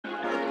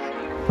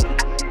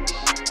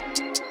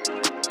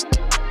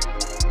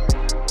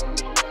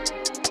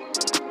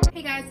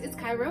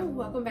Kyra.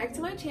 Welcome back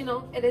to my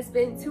channel. It has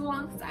been too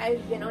long since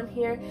I've been on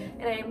here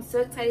and I am so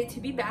excited to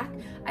be back.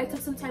 I took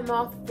some time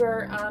off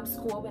for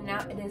school, but now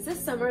it is the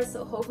summer,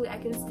 so hopefully I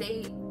can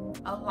stay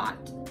a lot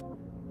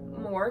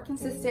more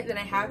consistent than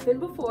I have been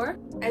before.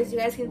 As you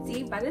guys can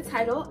see by the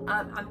title,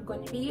 I'm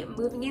going to be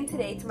moving in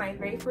today to my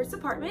very first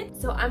apartment.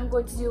 So I'm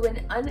going to do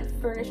an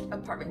unfurnished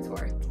apartment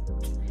tour.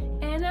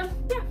 And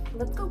yeah,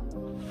 let's go.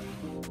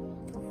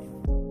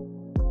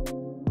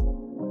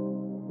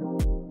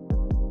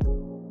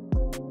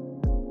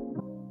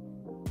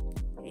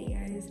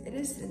 It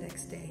is the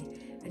next day.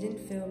 I didn't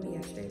film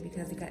yesterday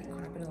because I got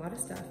caught up in a lot of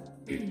stuff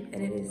and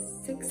it is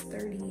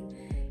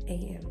 6:30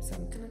 a.m. so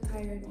I'm kind of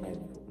tired. I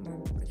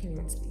can't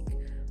even speak,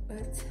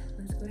 but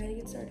let's go ahead and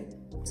get started.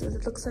 So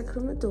it looks like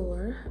from the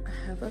door I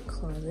have a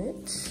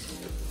closet,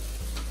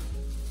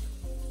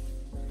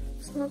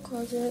 small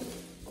closet.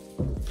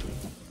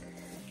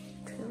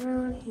 Turn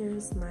around,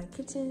 here's my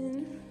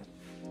kitchen.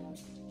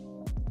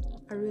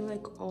 I really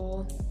like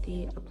all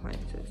the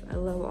appliances. I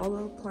love all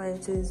the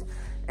appliances.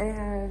 I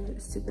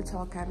have super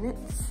tall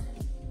cabinets.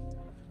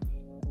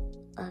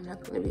 I'm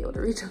not gonna be able to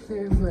reach up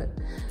there, but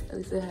at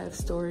least I have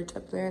storage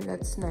up there, and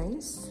that's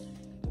nice.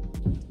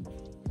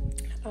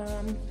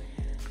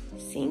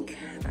 Sink.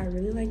 I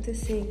really like the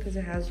sink because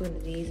it has one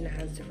of these and it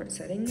has different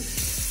settings.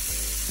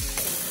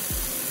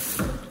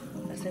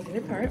 That's my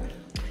favorite part.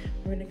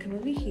 We're gonna come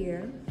over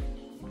here.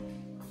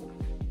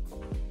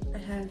 I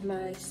have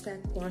my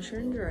stacked washer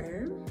and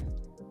dryer.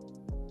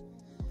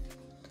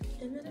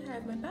 And then I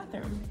have my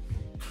bathroom.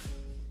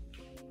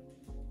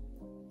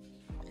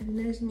 And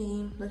there's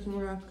me looking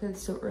rough because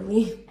it's so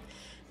early.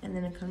 And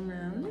then I come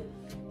around.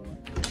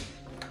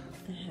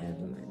 I have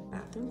my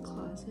bathroom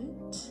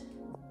closet.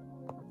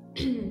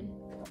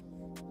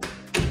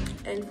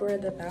 And for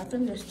the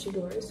bathroom, there's two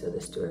doors. So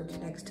this door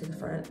connects to the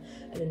front,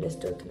 and then this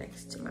door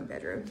connects to my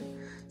bedroom.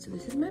 So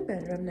this is my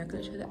bedroom. I'm not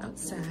gonna show the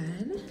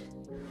outside.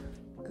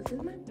 This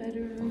is my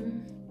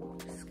bedroom.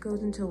 This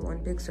goes into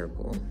one big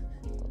circle.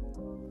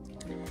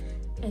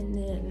 And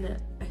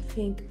then I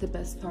think the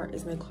best part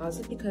is my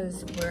closet,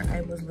 because where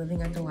I was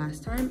living at the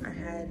last time, I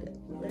had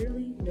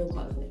literally no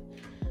closet.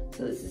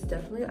 So this is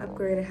definitely an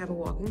upgrade. I have a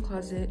walk-in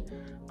closet.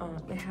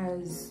 It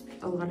has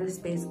a lot of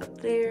space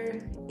up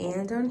there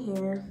and down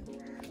here.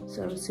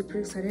 So I'm super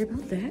excited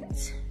about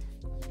that.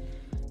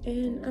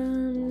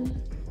 And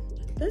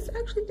that's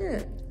actually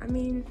it. I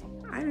mean,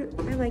 I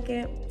like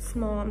it.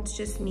 Small, it's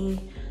just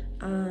me.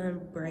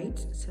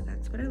 Bright, so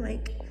that's what I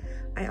like.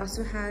 I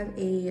also have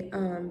a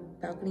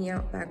balcony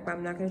out back, but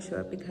I'm not gonna show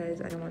it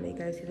because I don't want you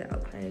guys to see the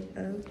outside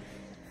of.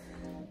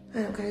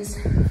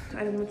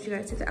 I don't want you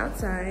guys to see the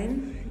outside.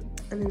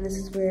 And then this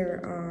is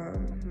where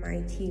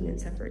my TV and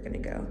stuff are gonna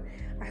go.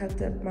 I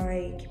hooked up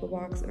my cable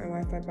box and my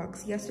Wi-Fi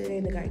box yesterday,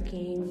 and the guy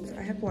came, so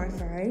I have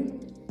Wi-Fi.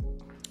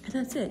 And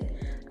that's it.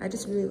 I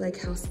just really like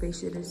how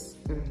spacious it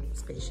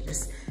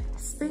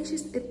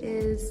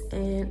is,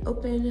 and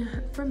open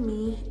for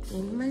me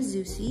and my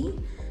Zeusy.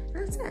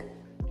 That's it.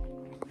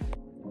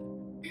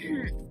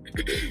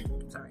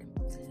 Sorry.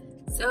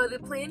 So the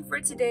plan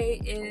for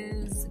today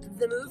is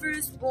the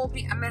movers will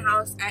be at my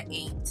house at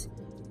 8.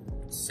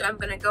 So I'm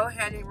gonna go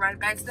ahead and run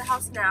back to the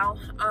house now,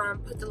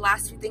 put the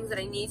last few things that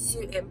I need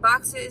to in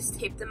boxes,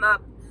 tape them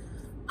up,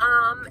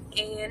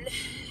 and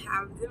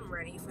have them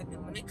ready for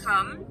them when they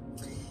come.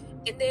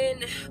 And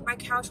then my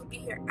couch will be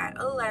here at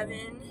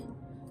 11.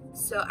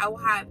 So I will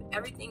have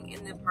everything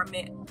in the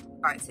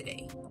apartment by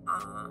today.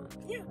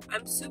 Yeah,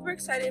 I'm super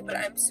excited, but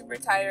I'm super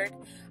tired.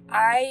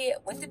 I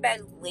went to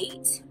bed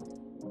late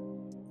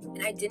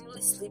and I didn't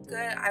really sleep good.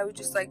 I was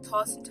just like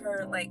toss and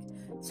turn, like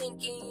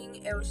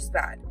thinking. It was just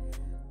bad.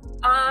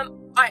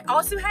 I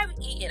also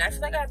haven't eaten. I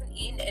feel like I haven't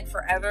eaten in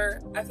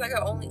forever. I feel like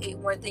I only ate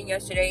one thing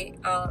yesterday.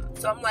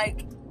 So I'm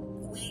like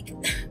weak,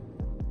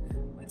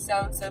 which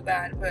sounds so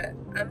bad, but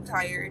I'm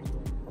tired.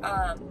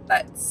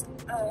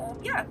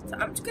 Yeah, so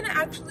I'm just gonna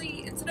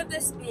actually, instead of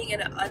this being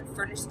an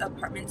unfurnished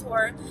apartment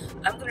tour,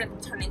 I'm gonna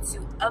turn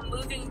into a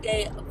moving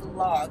day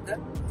vlog,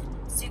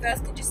 so you guys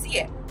can just see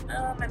it.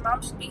 My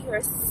mom should be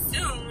here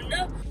soon.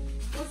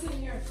 What's in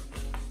here?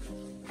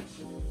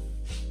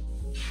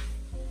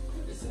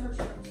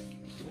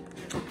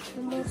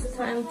 Almost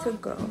time to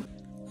go.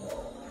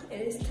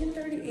 It is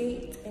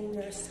 10:38 and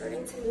we're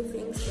starting to move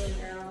things in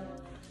now.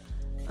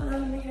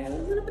 We had a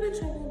little bit of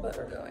trouble, but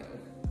we're going.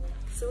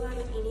 Still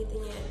haven't eaten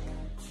anything yet,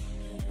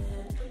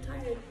 and I'm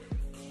tired.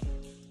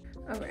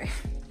 Okay,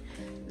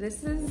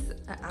 this is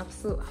an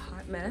absolute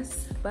hot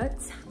mess, but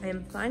I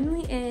am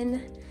finally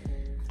in.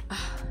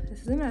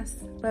 This is a mess,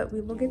 but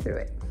we will get through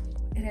it.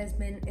 It has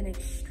been an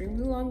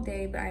extremely long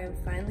day, but I am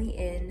finally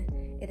in.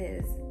 It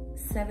is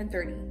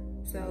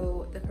 7:30,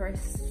 so the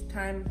first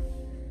time,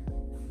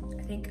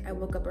 I think I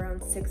woke up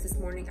around 6 this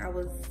morning. I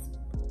was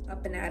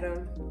up and at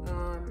 'em.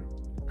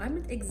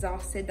 I'm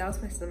exhausted. That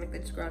was my stomach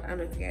that just growled. I don't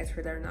know if you guys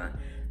heard that or not.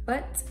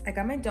 But I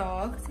got my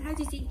dog. So how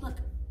do you see? Look,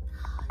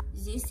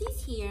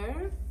 Zeusy's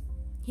here.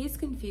 He's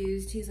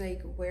confused. He's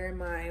like, where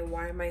am I?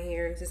 Why am I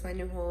here? Is this my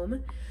new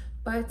home?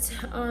 But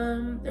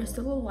there's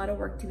still a lot of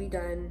work to be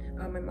done.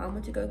 My mom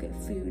went to go get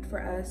food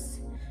for us,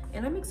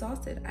 and I'm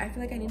exhausted. I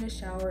feel like I need a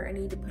shower. I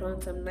need to put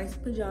on some nice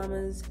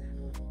pajamas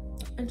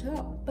and chill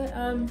out. But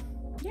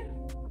yeah,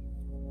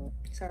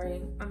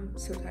 sorry, I'm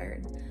so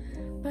tired.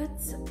 But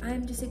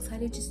I'm just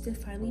excited just to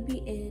finally be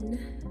in.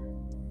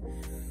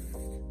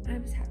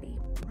 I'm just happy.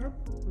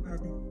 I'm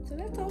happy. So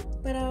that's all.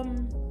 But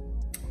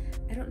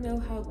I don't know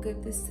how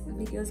good this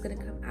video is gonna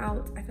come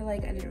out. I feel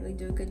like I didn't really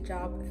do a good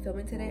job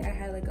filming today. I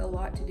had like a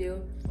lot to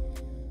do.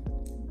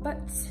 But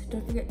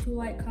don't forget to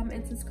like, comment,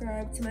 and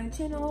subscribe to my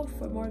channel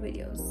for more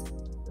videos.